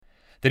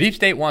The deep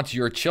state wants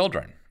your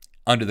children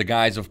under the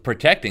guise of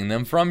protecting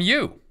them from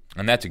you.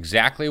 And that's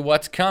exactly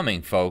what's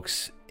coming,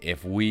 folks,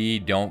 if we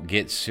don't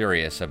get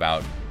serious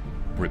about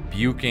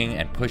rebuking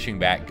and pushing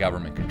back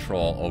government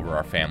control over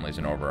our families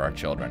and over our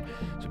children.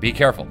 So be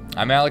careful.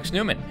 I'm Alex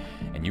Newman,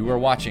 and you are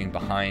watching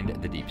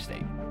Behind the Deep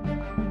State.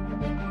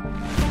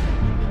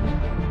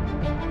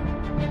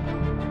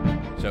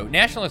 So,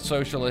 National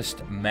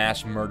Socialist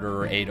mass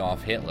murderer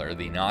Adolf Hitler,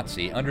 the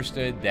Nazi,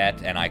 understood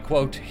that, and I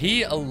quote,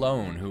 "He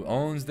alone who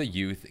owns the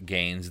youth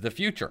gains the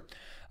future."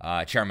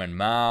 Chairman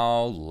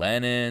Mao,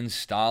 Lenin,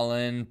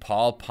 Stalin,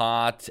 Pol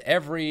Pot,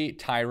 every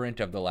tyrant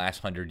of the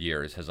last 100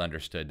 years has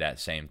understood that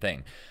same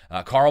thing.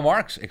 Karl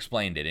Marx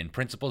explained it in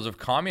Principles of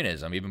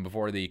Communism. Even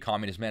before the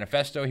Communist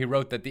Manifesto, he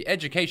wrote that the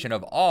education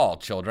of all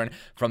children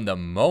from the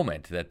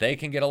moment that they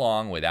can get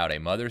along without a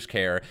mother's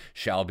care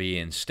shall be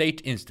in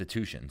state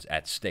institutions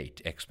at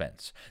state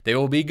expense. They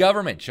will be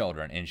government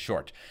children, in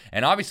short.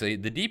 And obviously,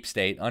 the deep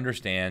state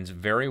understands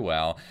very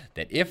well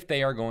that if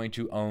they are going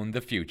to own the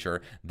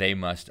future, they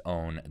must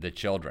own the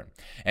children.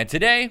 And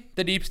today,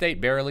 the deep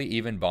state barely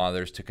even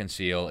bothers to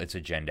conceal its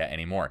agenda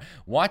anymore.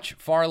 Watch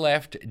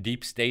far-left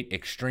deep state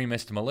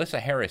extremist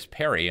Melissa Harris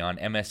Perry on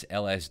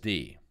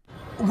MSLSD.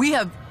 We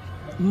have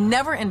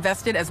never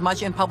invested as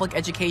much in public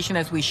education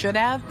as we should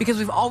have because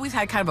we've always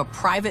had kind of a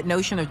private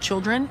notion of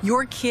children.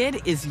 Your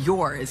kid is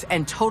yours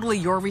and totally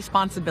your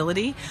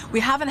responsibility. We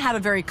haven't had a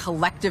very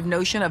collective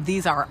notion of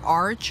these are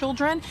our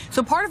children.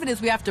 So part of it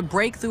is we have to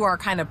break through our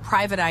kind of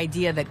private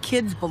idea that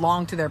kids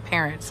belong to their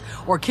parents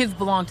or kids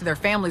belong to their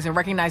families and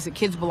recognize that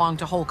kids belong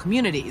to whole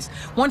communities.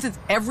 Once it's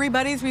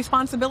everybody's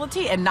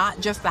responsibility and not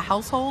just the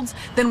households,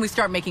 then we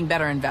start making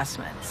better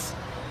investments.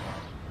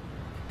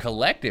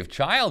 Collective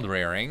child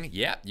rearing,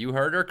 yeah, you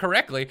heard her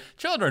correctly.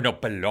 Children don't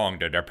belong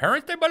to their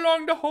parents, they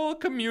belong to whole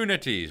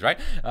communities, right?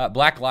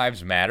 Black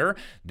Lives Matter,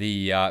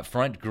 the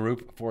front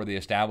group for the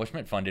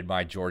establishment, funded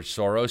by George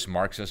Soros,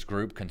 Marxist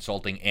group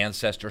consulting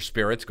ancestor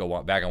spirits.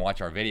 Go back and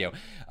watch our video.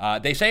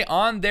 They say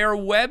on their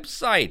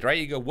website, right?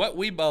 You go, what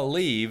we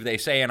believe, they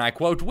say, and I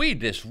quote, "We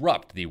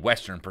disrupt the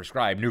Western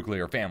prescribed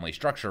nuclear family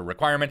structure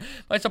requirement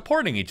by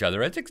supporting each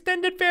other as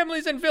extended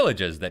families and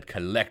villages that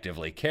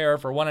collectively care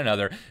for one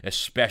another,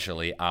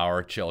 especially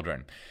our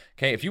children."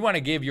 Okay, if you want to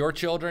give your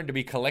children to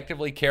be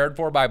collectively cared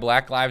for by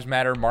Black Lives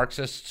Matter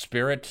Marxist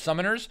spirit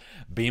summoners,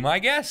 be my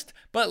guest,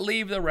 but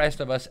leave the rest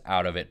of us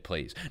out of it,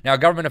 please. Now,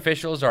 government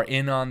officials are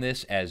in on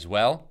this as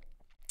well.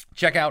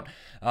 Check out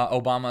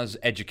Obama's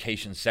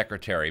education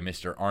secretary,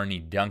 Mr.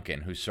 Arne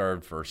Duncan, who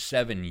served for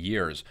 7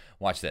 years.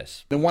 Watch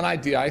this. The one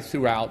idea I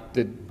threw out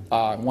that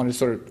I wanted to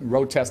sort of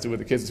road test it with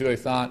the kids and see what they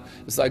thought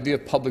is the idea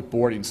of public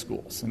boarding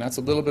schools. And that's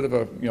a little bit of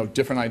a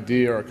different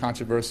idea or a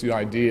controversial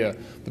idea.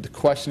 But the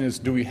question is,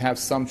 do we have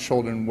some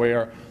children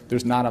where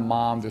there's not a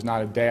mom, there's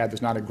not a dad,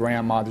 there's not a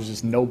grandma, there's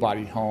just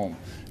nobody home?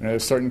 And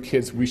there's certain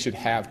kids we should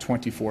have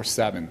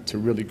 24/7 to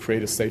really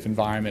create a safe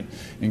environment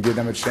and give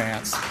them a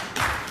chance.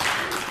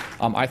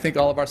 I think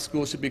all of our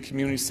schools should be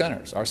community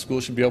centers. Our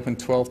schools should be open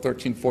 12,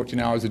 13, 14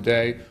 hours a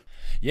day.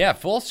 Yeah,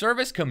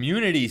 full-service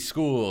community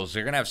schools.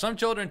 You're going to have some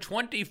children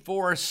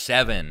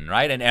 24/7,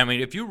 right? And I mean,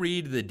 if you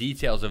read the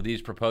details of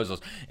these proposals,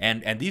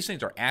 and these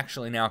things are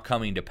actually now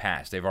coming to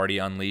pass. They've already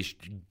unleashed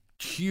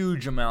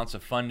huge amounts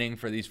of funding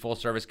for these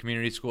full-service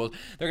community schools.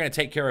 They're going to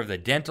take care of the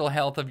dental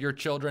health of your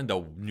children,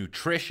 the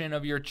nutrition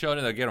of your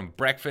children. They'll get them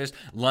breakfast,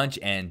 lunch,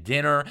 and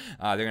dinner.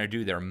 They're going to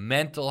do their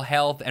mental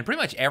health and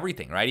pretty much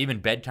everything, right? Even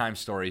bedtime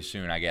stories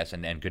soon, I guess,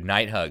 and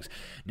goodnight hugs.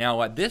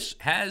 Now, this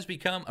has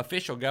become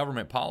official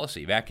government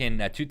policy. Back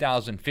in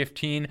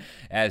 2015,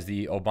 as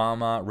the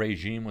Obama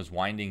regime was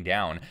winding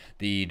down,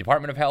 the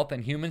Department of Health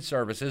and Human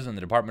Services and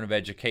the Department of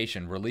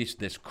Education released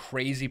this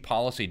crazy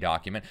policy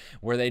document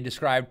where they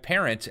described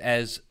parents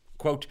as,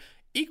 quote,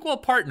 equal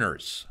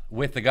partners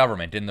with the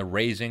government in the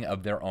raising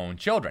of their own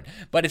children.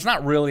 But it's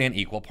not really an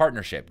equal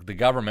partnership. The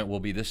government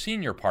will be the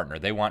senior partner.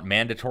 They want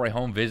mandatory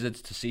home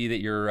visits to see that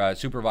you're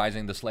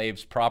supervising the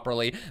slaves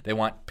properly. They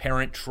want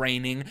parent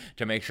training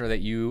to make sure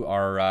that you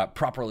are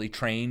properly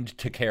trained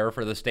to care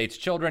for the state's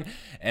children,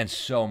 and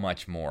so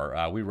much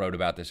more. We wrote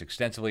about this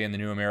extensively in the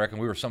New American.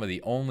 We were some of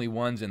the only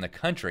ones in the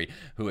country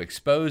who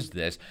exposed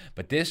this,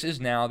 but this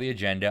is now the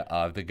agenda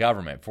of the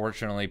government.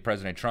 Fortunately,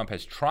 President Trump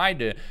has tried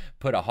to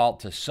put a halt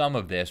to some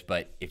of this,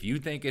 but if you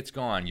think it's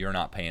gone, you're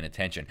not paying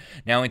attention.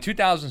 Now, in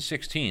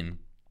 2016,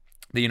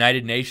 the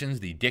United Nations,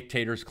 the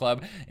Dictators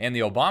Club, and the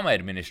Obama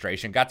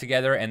administration got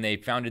together and they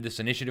founded this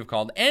initiative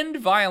called End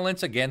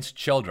Violence Against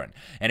Children.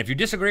 And if you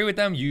disagree with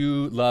them,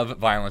 you love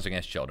violence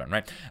against children,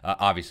 right?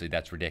 Obviously,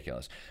 that's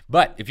ridiculous.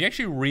 But if you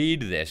actually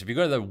read this, if you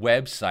go to the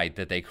website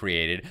that they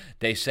created,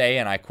 they say,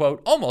 and I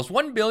quote, almost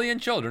 1 billion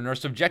children are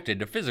subjected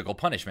to physical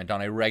punishment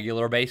on a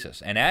regular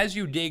basis. And as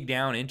you dig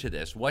down into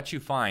this, what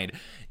you find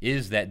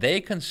is that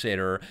they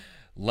consider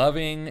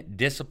loving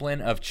discipline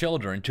of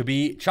children to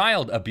be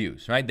child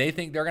abuse, right? They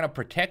think they're going to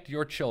protect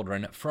your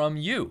children from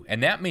you.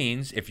 And that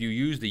means, if you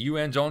use the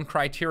UN's own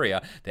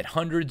criteria, that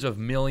hundreds of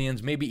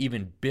millions, maybe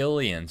even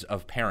billions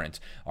of parents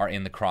are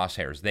in the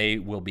crosshairs. They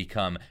will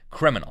become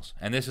criminals.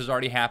 And this has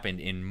already happened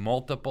in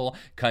multiple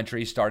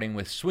countries, starting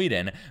with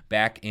Sweden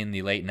back in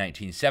the late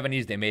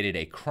 1970s. They made it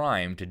a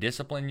crime to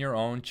discipline your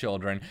own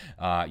children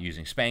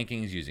using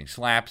spankings, using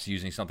slaps,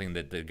 using something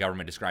that the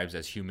government describes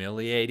as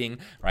humiliating,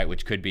 right?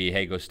 Which could be,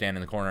 hey, go stand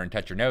in the corner and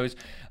touch your nose.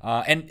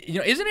 And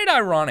isn't it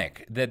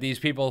ironic that these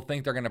people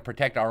think they're going to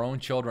protect our own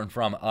children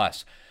from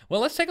us?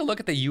 Well, let's take a look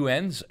at the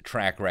UN's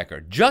track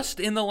record. Just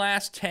in the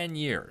last 10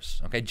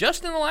 years, okay,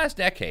 just in the last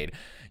decade,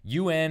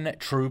 UN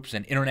troops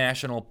and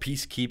international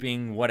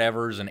peacekeeping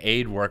whatevers and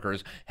aid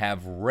workers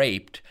have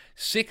raped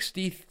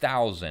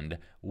 60,000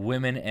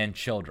 women and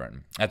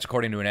children. That's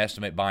according to an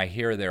estimate by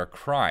Hear Their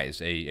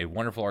Cries, a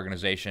wonderful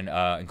organization,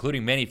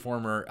 including many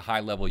former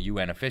high-level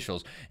UN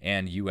officials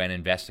and UN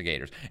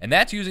investigators. And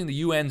that's using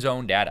the UN's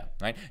own data,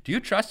 right? Do you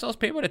trust those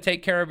people to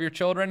take care of your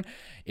children?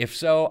 If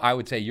so, I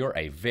would say you're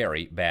a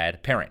very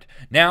bad parent.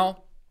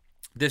 Now,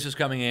 this is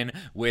coming in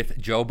with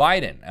Joe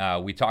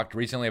Biden. We talked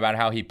recently about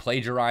how he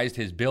plagiarized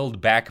his Build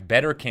Back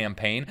Better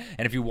campaign.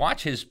 And if you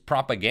watch his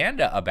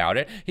propaganda about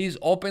it, he's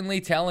openly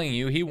telling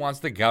you he wants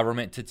the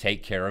government to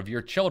take care of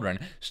your children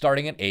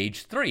starting at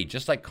age 3,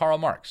 just like Karl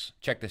Marx.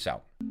 Check this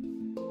out.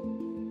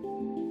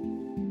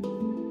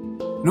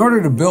 In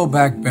order to build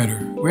back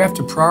better, we have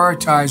to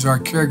prioritize our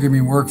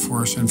caregiving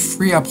workforce and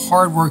free up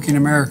hardworking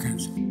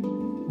Americans.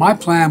 My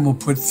plan will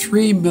put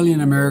 3 million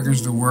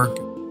Americans to work.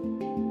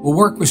 We'll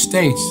work with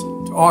states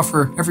to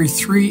offer every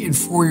 3- and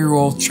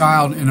 4-year-old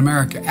child in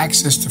America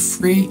access to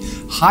free,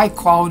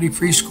 high-quality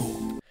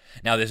preschool.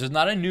 Now, this is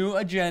not a new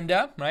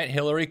agenda, right?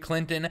 Hillary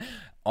Clinton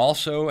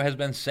also has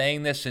been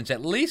saying this since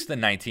at least the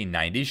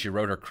 1990s. She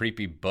wrote her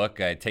creepy book,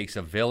 It Takes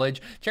a Village.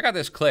 Check out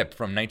this clip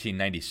from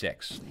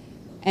 1996.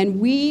 And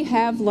we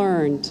have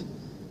learned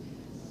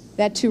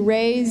that to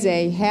raise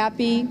a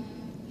happy,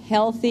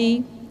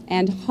 healthy,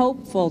 and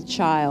hopeful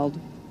child,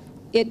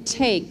 it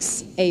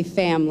takes a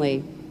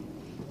family.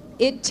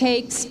 It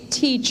takes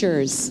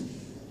teachers,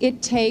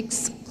 it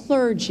takes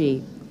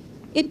clergy,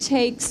 it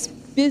takes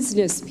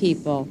business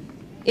people,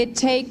 it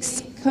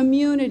takes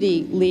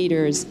community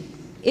leaders,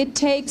 it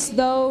takes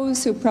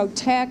those who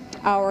protect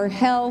our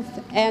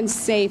health and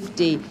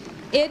safety.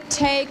 It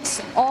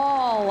takes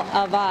all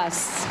of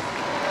us.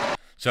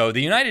 So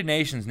the United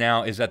Nations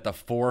now is at the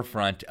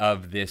forefront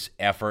of this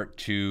effort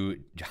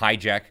to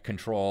hijack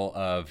control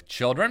of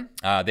children.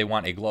 They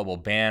want a global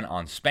ban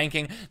on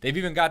spanking. They've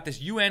even got this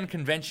UN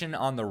Convention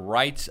on the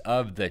Rights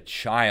of the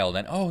Child.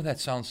 And oh, that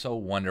sounds so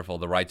wonderful,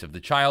 the rights of the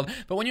child.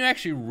 But when you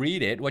actually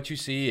read it, what you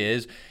see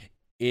is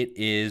it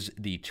is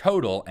the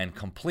total and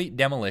complete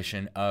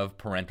demolition of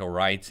parental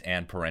rights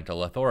and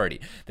parental authority.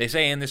 They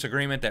say in this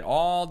agreement that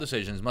all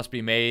decisions must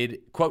be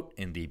made, quote,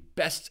 in the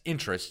best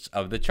interests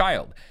of the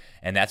child.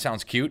 And that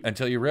sounds cute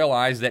until you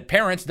realize that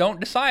parents don't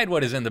decide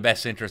what is in the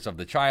best interest of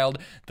the child.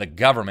 The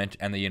government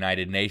and the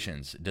United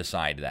Nations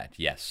decide that.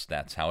 Yes,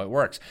 that's how it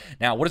works.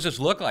 Now, what does this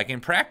look like in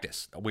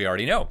practice? We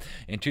already know.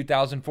 In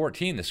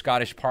 2014, the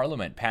Scottish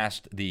Parliament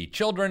passed the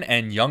Children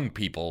and Young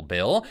People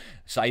Bill,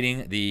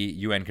 citing the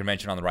UN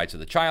Convention on the Rights of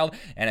the Child.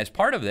 And as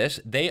part of this,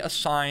 they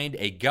assigned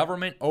a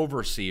government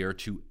overseer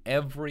to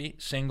every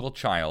single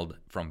child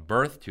from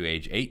birth to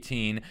age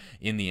 18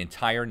 in the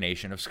entire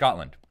nation of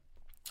Scotland.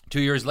 2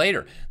 years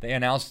later, they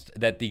announced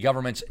that the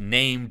government's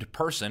named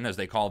person, as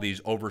they call these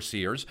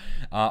overseers,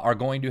 are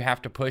going to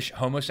have to push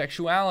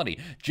homosexuality,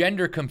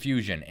 gender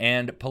confusion,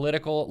 and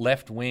political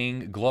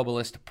left-wing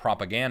globalist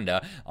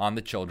propaganda on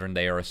the children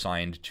they are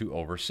assigned to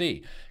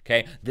oversee.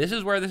 Okay, this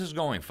is where this is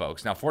going,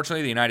 folks. Now,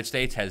 fortunately, the United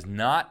States has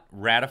not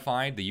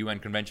ratified the UN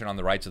Convention on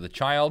the Rights of the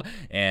Child,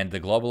 and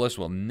the globalists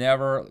will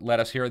never let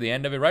us hear the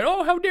end of it, right?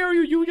 Oh, how dare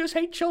you? You just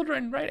hate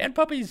children, right? And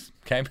puppies,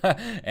 okay?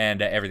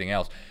 And everything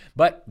else.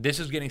 But this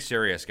is getting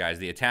serious, guys.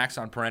 The attacks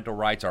on parental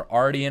rights are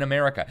already in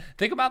America.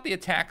 Think about the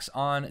attacks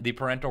on the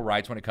parental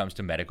rights when it comes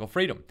to medical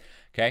freedom.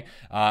 Okay,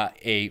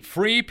 a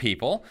free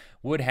people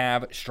would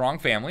have strong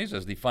families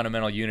as the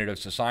fundamental unit of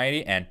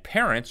society, and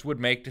parents would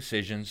make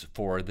decisions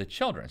for the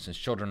children, since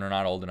children are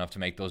not old enough to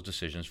make those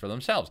decisions for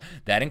themselves.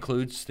 That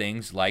includes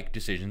things like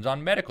decisions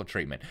on medical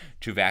treatment,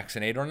 to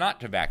vaccinate or not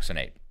to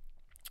vaccinate,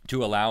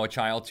 to allow a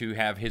child to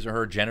have his or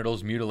her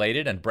genitals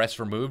mutilated and breasts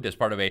removed as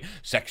part of a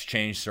sex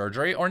change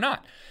surgery or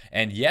not.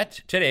 And yet,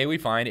 today we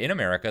find in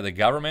America, the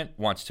government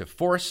wants to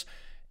force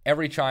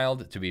every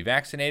child to be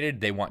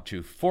vaccinated. They want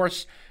to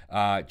force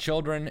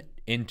children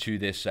into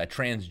this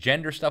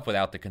transgender stuff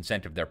without the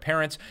consent of their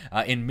parents.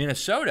 In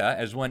Minnesota,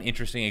 as one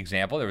interesting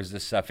example, there was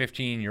this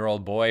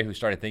 15-year-old boy who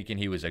started thinking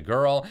he was a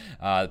girl.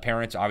 The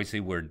parents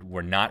obviously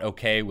were not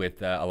okay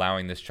with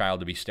allowing this child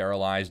to be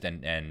sterilized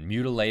and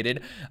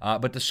mutilated.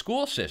 But the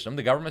school system,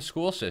 the government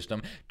school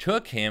system,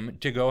 took him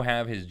to go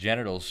have his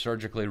genitals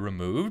surgically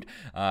removed.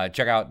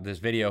 Check out this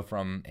video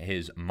from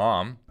his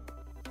mom.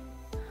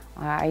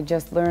 I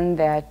just learned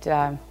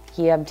that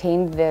he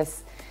obtained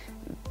this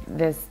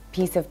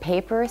piece of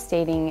paper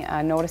stating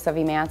a notice of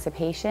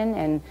emancipation,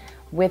 and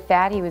with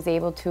that he was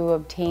able to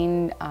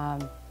obtain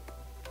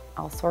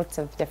all sorts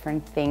of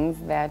different things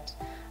that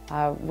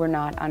were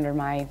not under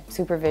my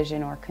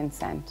supervision or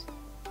consent.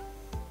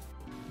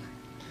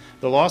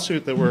 The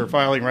lawsuit that we're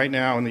filing right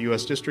now in the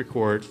U.S. District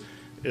Court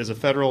is a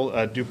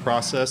federal due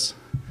process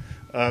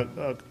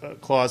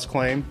clause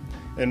claim.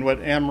 And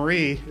what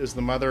Anne-Marie is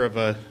the mother of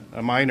a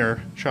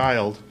minor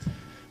child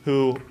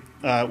who,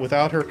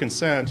 without her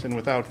consent and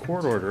without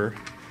court order,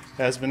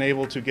 has been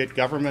able to get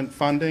government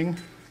funding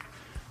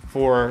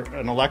for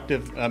an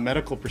elective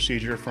medical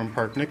procedure from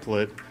Park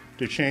Nicollet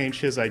to change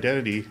his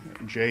identity,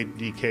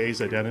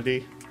 JDK's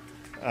identity,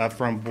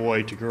 from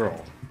boy to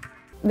girl.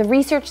 The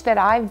research that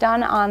I've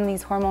done on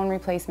these hormone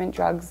replacement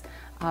drugs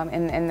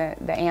and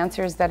the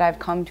answers that I've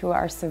come to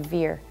are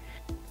severe.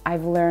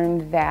 I've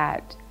learned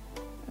that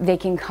they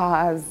can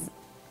cause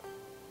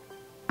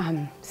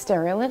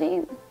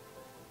sterility,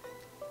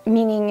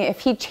 meaning if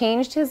he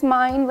changed his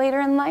mind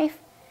later in life,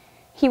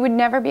 he would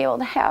never be able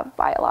to have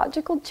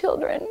biological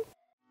children.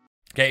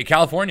 Okay,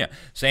 California,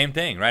 same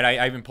thing, right?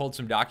 I even pulled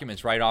some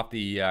documents right off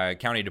the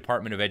County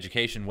Department of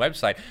Education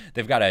website.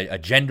 They've got a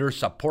gender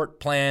support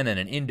plan and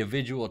an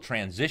individual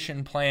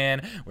transition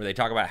plan where they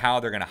talk about how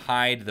they're going to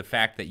hide the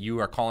fact that you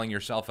are calling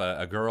yourself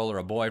a girl or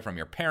a boy from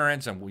your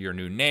parents and your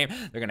new name.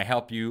 They're going to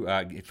help you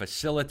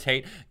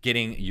facilitate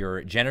getting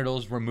your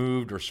genitals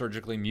removed or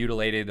surgically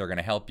mutilated. They're going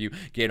to help you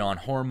get on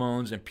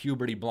hormones and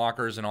puberty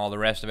blockers and all the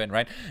rest of it,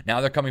 right?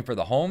 Now they're coming for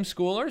the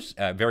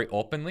homeschoolers very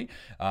openly.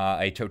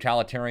 A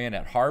totalitarian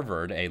at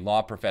Harvard, a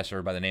law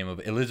professor by the name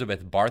of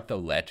Elizabeth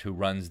Bartholet, who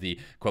runs the,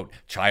 quote,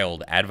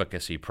 child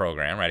advocacy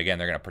program, right? Again,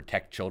 they're going to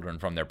protect children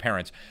from their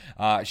parents.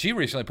 She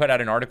recently put out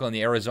an article in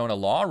the Arizona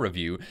Law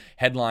Review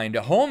headlined,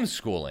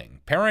 Homeschooling,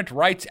 Parent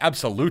Rights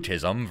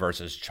Absolutism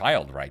versus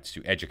Child Rights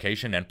to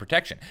Education and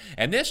Protection.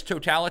 And this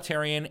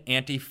totalitarian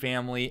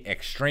anti-family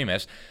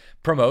extremist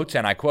promotes,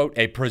 and I quote,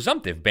 a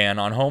presumptive ban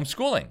on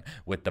homeschooling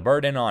with the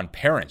burden on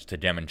parents to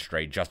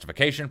demonstrate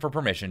justification for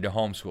permission to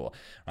homeschool.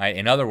 Right?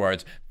 In other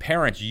words,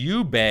 parents,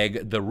 you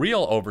beg the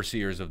real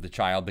overseers of the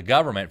child, the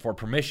government, for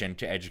permission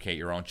to educate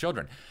your own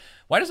children.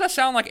 Why does that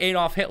sound like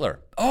Adolf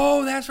Hitler?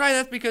 Oh, that's right.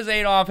 That's because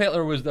Adolf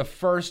Hitler was the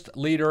first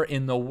leader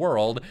in the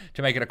world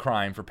to make it a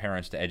crime for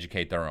parents to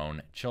educate their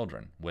own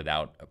children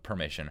without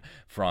permission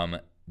from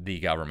the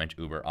government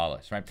über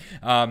alles, right?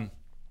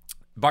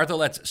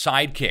 Bartholet's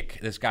sidekick,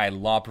 this guy,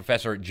 law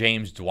professor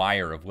James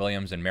Dwyer of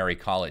Williams and Mary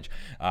College,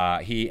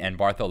 he and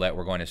Bartholet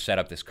were going to set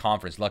up this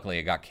conference. Luckily,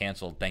 it got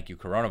canceled. Thank you,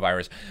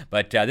 coronavirus.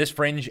 But this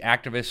fringe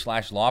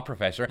activist / law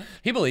professor,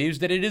 he believes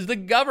that it is the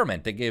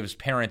government that gives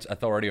parents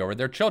authority over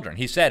their children.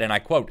 He said, and I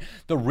quote,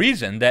 the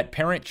reason that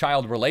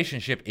parent-child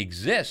relationship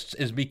exists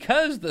is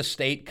because the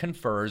state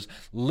confers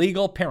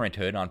legal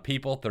parenthood on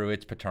people through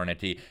its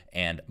paternity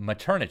and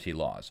maternity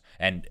laws.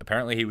 And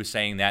apparently he was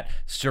saying that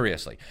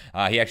seriously.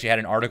 He actually had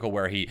an article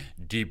where he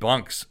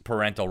debunks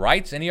parental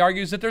rights, and he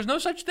argues that there's no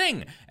such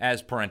thing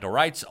as parental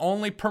rights,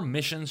 only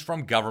permissions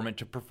from government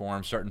to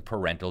perform certain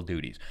parental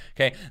duties.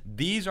 Okay,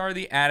 these are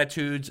the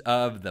attitudes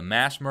of the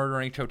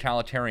mass-murdering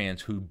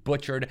totalitarians who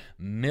butchered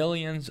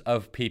millions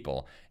of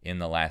people in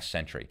the last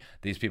century.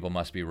 These people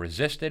must be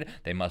resisted,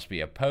 they must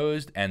be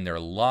opposed, and their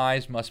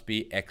lies must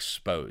be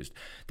exposed.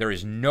 There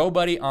is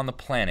nobody on the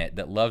planet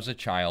that loves a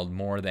child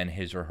more than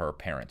his or her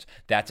parents.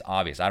 That's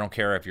obvious. I don't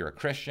care if you're a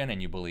Christian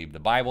and you believe the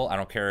Bible. I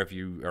don't care if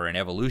you are an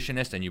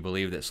evolutionist and you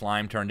believe that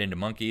slime turned into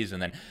monkeys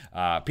and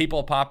then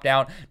people popped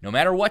out. No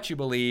matter what you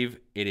believe,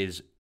 it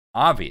is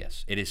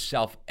obvious, it is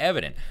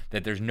self-evident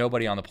that there's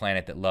nobody on the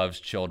planet that loves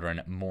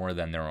children more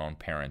than their own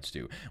parents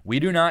do. We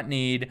do not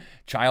need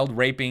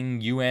child-raping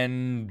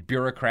UN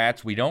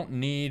bureaucrats. We don't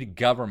need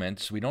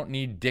governments. We don't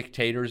need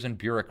dictators and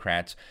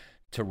bureaucrats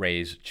to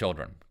raise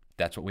children.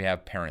 That's what we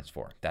have parents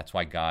for. That's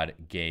why God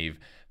gave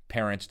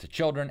parents to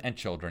children and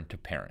children to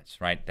parents,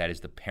 right? That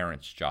is the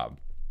parents' job.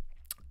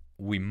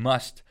 We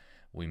must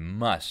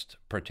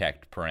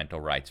protect parental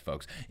rights,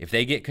 folks. If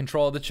they get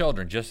control of the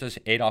children, just as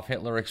Adolf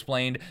Hitler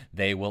explained,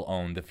 they will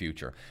own the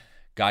future.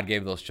 God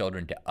gave those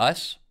children to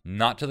us,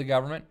 not to the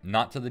government,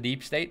 not to the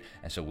deep state,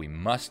 and so we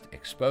must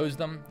expose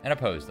them and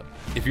oppose them.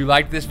 If you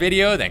liked this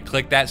video, then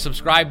click that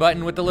subscribe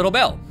button with the little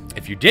bell.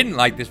 If you didn't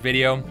like this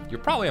video, you're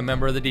probably a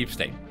member of the deep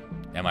state.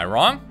 Am I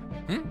wrong?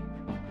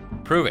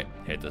 Prove it.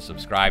 Hit the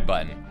subscribe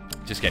button.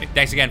 Just kidding.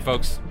 Thanks again,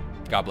 folks.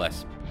 God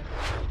bless.